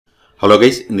Hello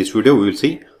guys, in this video we will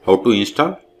see how to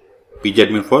install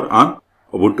pgAdmin 4 on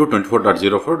Ubuntu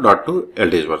 24.04.2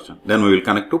 LTS version. Then we will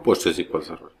connect to PostgreSQL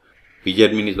server.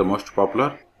 pgAdmin is the most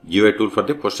popular GUI tool for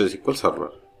the PostgreSQL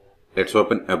server. Let's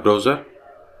open a browser,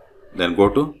 then go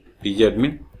to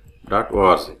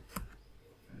pgAdmin.org.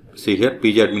 See here,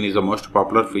 pgAdmin is the most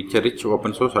popular feature-rich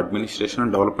open source administration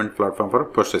and development platform for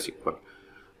PostgreSQL,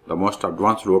 the most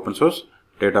advanced open source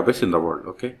database in the world.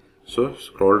 Okay, so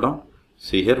scroll down.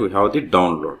 See here we have the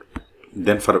download.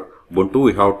 Then for Ubuntu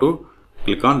we have to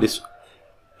click on this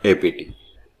apt.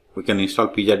 We can install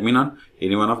pgAdmin on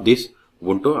any one of these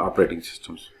Ubuntu operating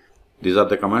systems. These are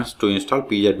the commands to install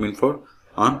pgAdmin 4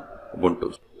 on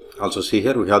Ubuntu. Also see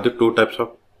here we have the two types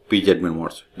of pgAdmin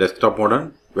modes, desktop mode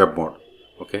and web mode.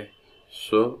 Okay,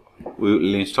 so we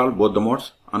will install both the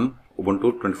modes on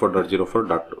Ubuntu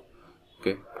 24.04.2.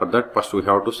 Okay, for that first we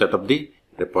have to set up the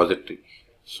repository.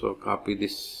 So copy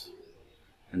this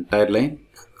entire line,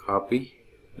 copy,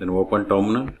 then open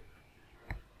terminal,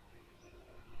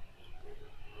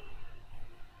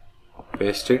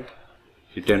 paste it,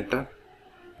 hit enter,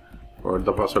 provide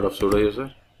the password of sudo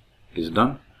user. It is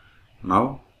done.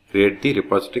 Now create the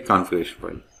repository configuration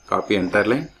file. Copy entire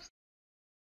line,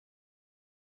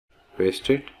 paste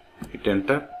it, hit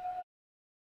enter.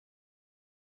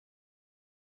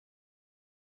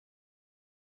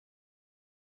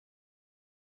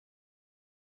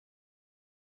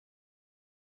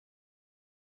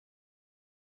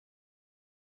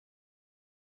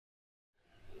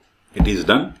 It is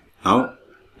done. Now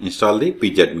install the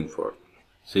pgAdmin 4.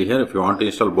 See here, if you want to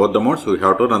install both the modes, we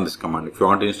have to run this command. If you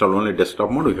want to install only desktop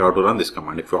mode, we have to run this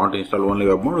command. If you want to install only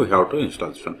web mode, we have to install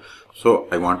this one. So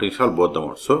I want to install both the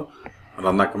modes. So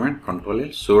run the command Ctrl L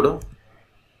sudo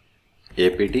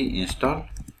apt install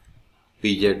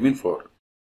pgAdmin 4.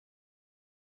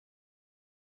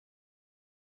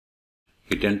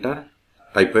 Hit enter.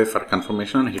 Type Y for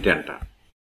confirmation and hit enter.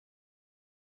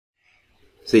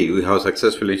 See, we have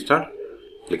successfully installed.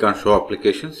 Click on show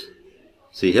applications.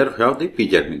 See here we have the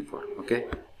pgAdmin 4. Okay.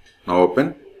 Now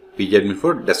open pgAdmin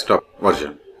 4 desktop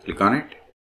version. Click on it.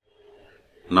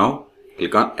 Now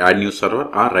click on add new server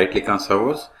or right click on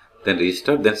servers. Then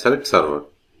register. Then select server.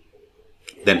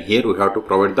 Then here we have to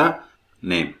provide the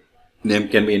name. Name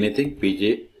can be anything.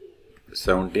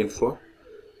 pg174.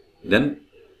 Then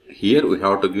here we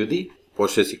have to give the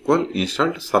PostgreSQL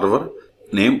installed server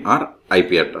name or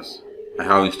IP address. I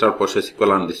have installed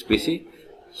PostgreSQL on this PC,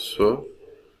 so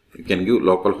you can give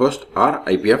localhost or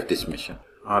IP of this machine,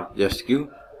 or just give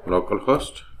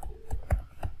localhost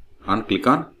and click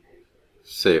on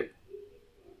save.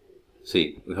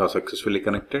 See, we have successfully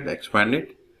connected. Expand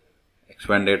it,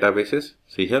 expand databases.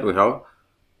 See here we have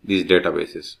these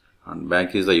databases, and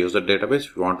bank is the user database.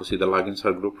 If you want to see the logins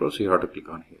or group rows, you have to click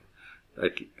on here.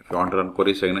 Right, if you want to run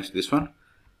queries against this one,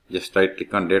 just right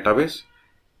click on database,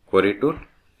 query tool.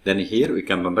 Then here we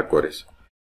can run the queries.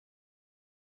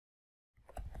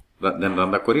 Then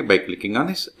run the query by clicking on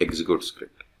this execute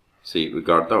script. See, we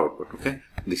got the output. Okay,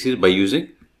 this is by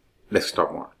using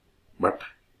desktop mode, but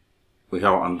we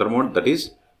have another mode, that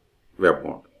is web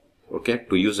mode. Okay,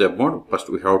 to use web mode, first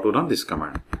we have to run this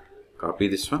command. Copy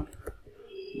this one,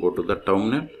 go to the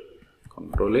terminal,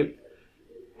 Ctrl L,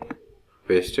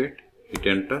 paste it, hit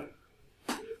enter.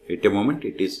 Wait a moment,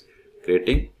 it is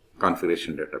creating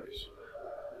configuration database.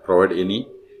 Provide any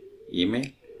email,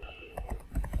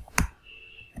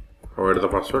 provide the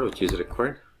password which is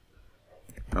required,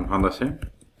 confirm the same,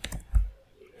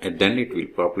 and then it will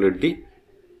populate the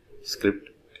script.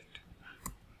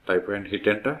 Type and hit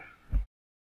enter.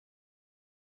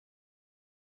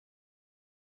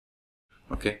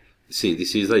 Okay, see,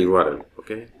 this is the URL.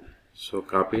 Okay, so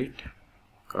copy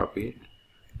it,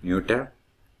 new tab,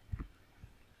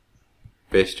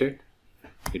 paste it,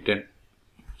 hit enter.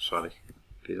 Sorry,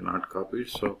 it is not copied,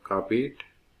 so copy it,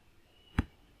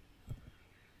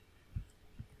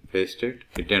 paste it,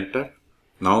 hit enter.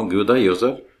 Now give the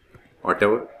user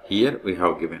whatever here we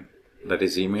have given, that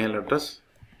is email address.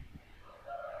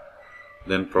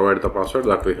 Then provide the password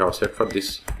that we have set for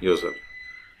this user.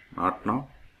 Not now.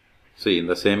 See, in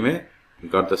the same way we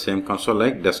got the same console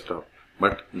like desktop,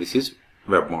 but this is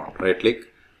web mode. Right click,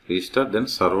 register, then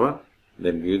server,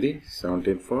 then give the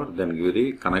 17.4, then give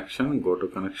the connection, go to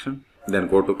connection, then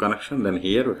go to connection. Then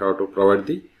here we have to provide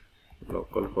the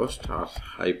localhost or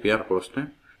IP or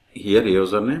hostname, here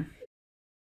username,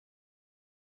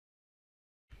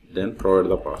 then provide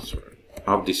the password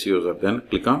of this user, then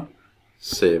click on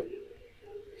save.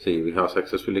 See, we have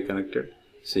successfully connected.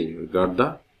 See, we got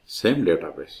the same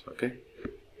database. Okay,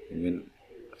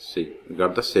 see, we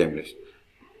got the same list.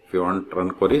 If you want to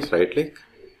run queries, right click,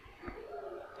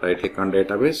 right click on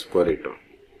database, query tool.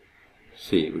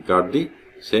 See, we got the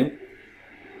same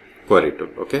query tool.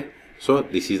 Okay, so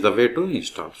this is the way to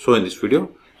install. So in this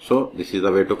video, this is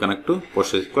the way to connect to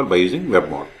PostgreSQL by using web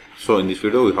mode. So in this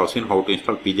video, we have seen how to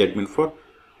install pgAdmin 4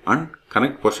 and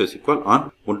connect PostgreSQL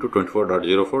on Ubuntu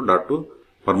 24.04.2.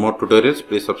 For more tutorials,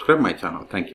 please subscribe my channel. Thank you.